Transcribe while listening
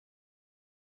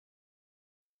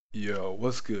Yo,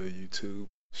 what's good, YouTube?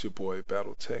 It's your boy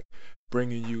BattleTech,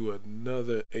 bringing you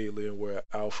another Alienware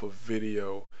Alpha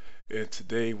video. And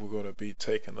today we're going to be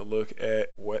taking a look at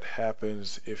what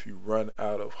happens if you run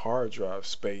out of hard drive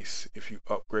space if you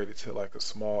upgrade it to like a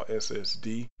small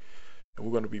SSD. And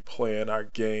we're going to be playing our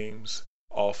games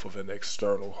off of an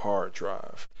external hard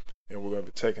drive. And we're going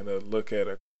to be taking a look at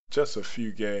just a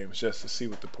few games just to see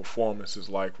what the performance is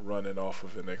like running off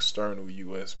of an external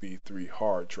USB 3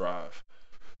 hard drive.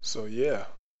 So yeah,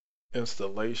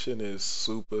 installation is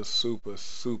super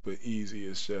easy.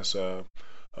 It's just a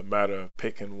matter of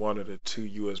picking one of the two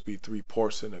USB 3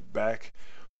 ports in the back,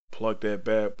 plug that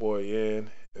bad boy in,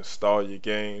 install your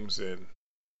games, and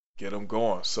get them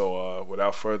going. So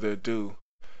without further ado,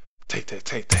 take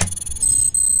that.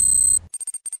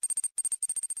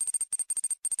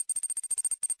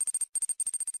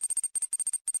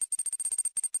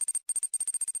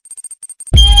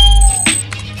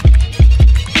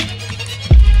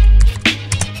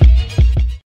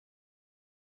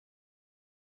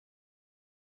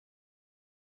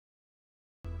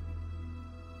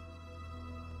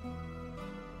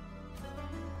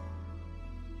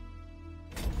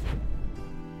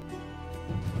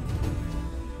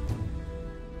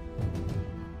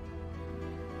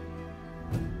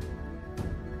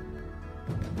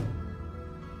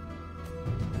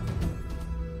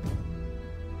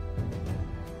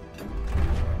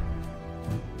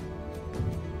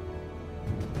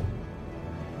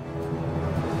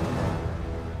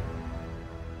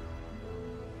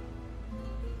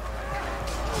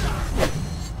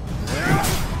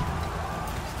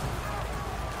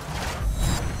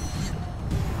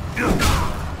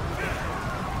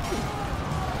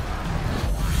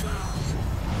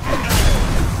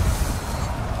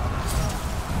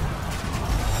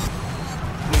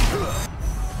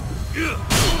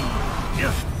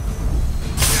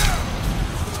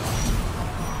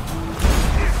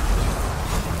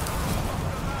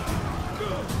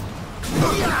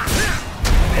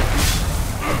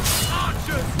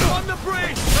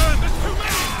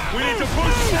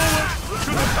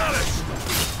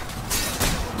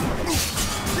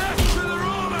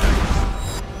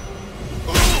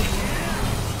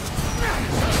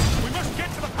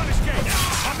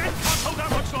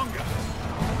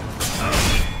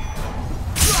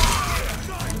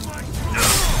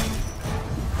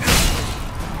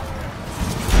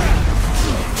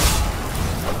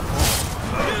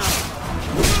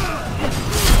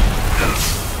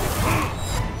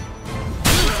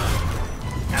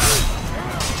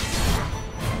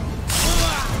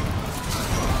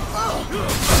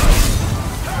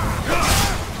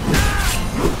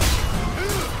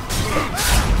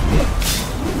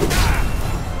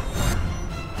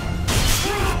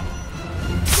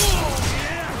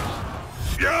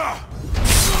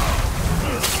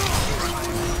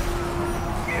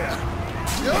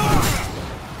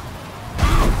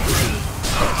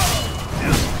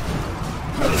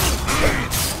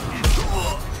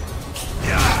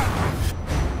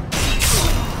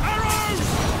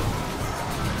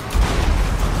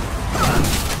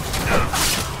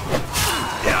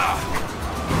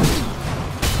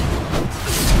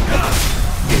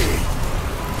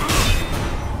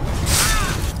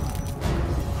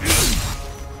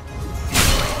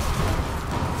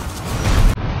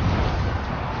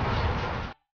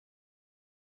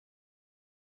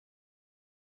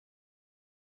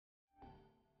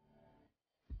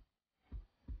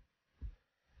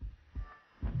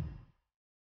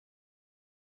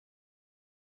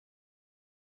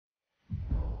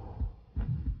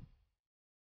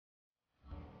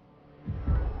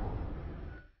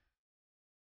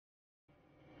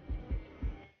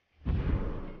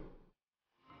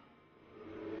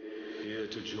 Here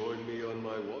to join me on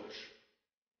my watch?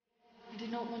 I do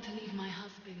not want to leave my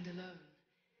husband alone.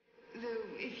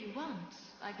 Though, if you want,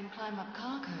 I can climb up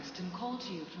Carcoast and call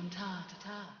to you from tower to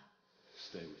tower.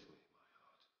 Stay with me, my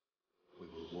heart. We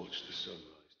will watch the sunrise together.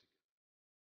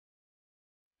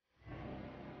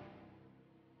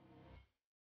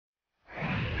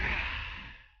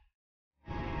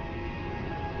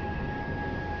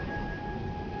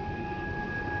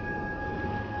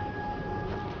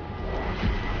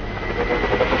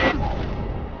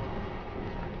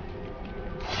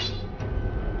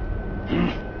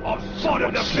 Son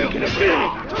of the building of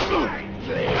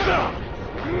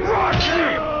Rush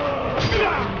him!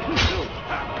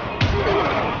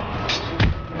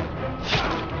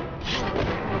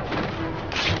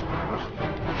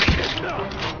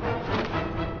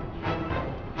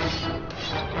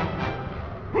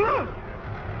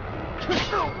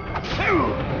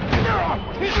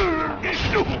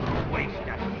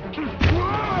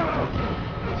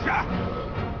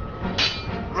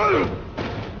 When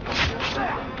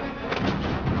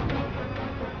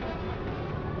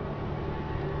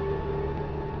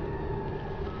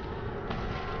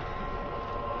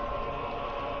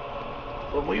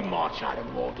we march out of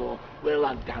Mordor, we'll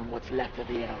hunt down what's left of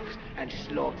the elves and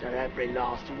slaughter every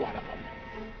last one of them.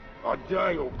 A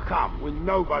day will come when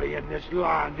nobody in this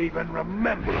land even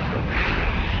remembers them.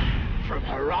 From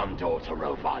Harandor to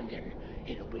Rovanden,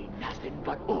 it'll be nothing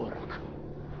but Uruk.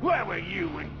 Where were you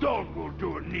when Dol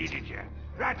Guldur needed you?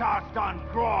 That's our son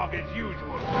Grog as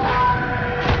usual.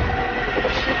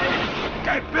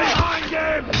 Get behind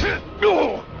him!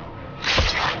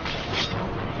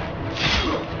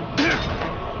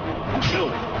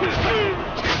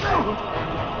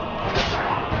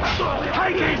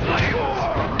 Take his leg!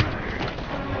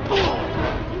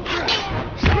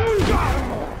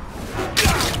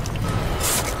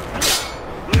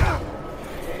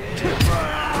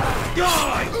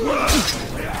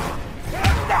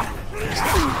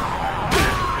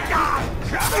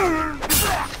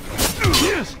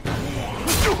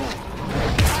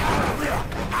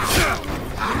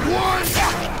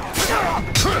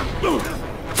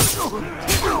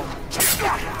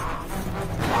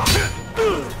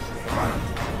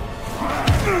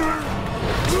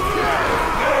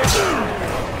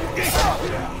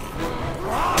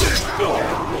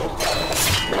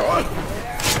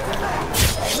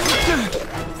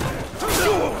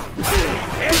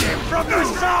 Hit him from the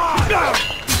side!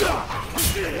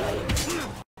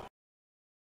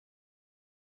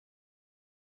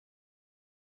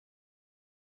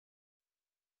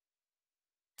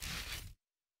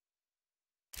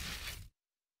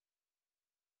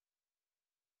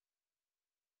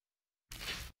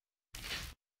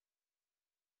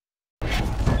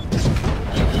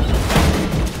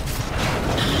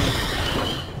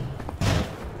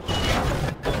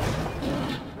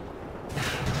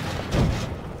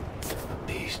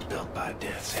 Built by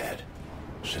Death's Head.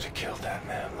 Should have killed that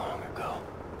man long ago.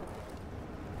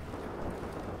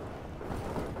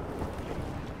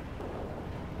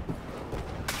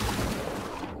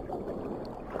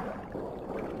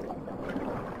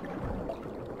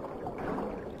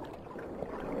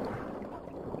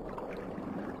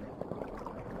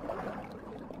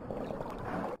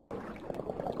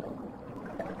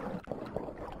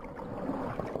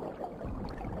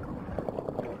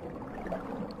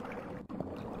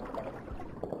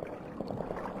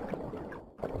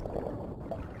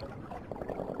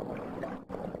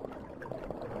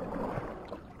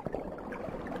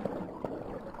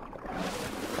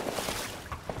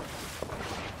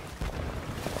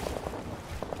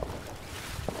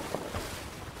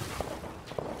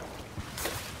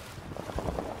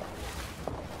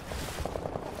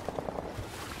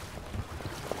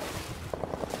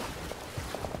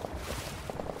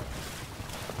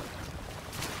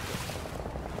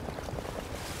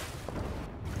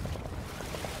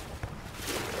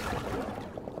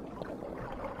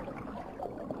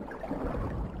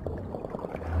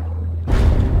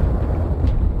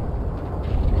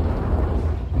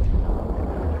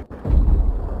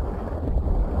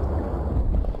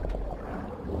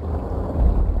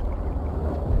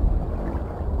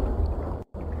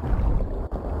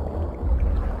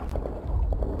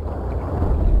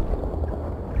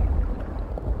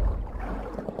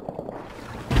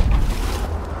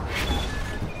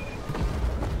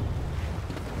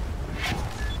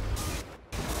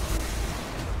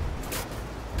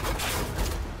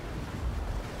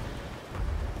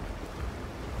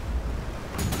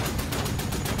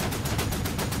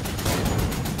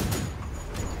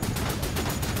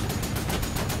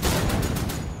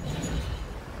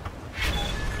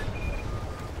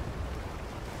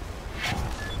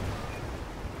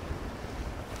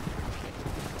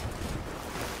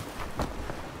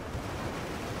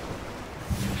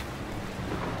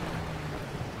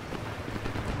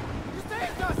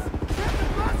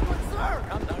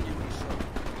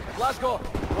 Glasgow,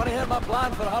 you want to hear my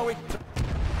plan for how we...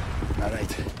 All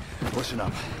right, listen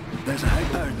up. There's a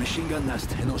high-powered machine gun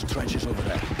nest in those trenches over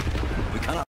there. We cannot...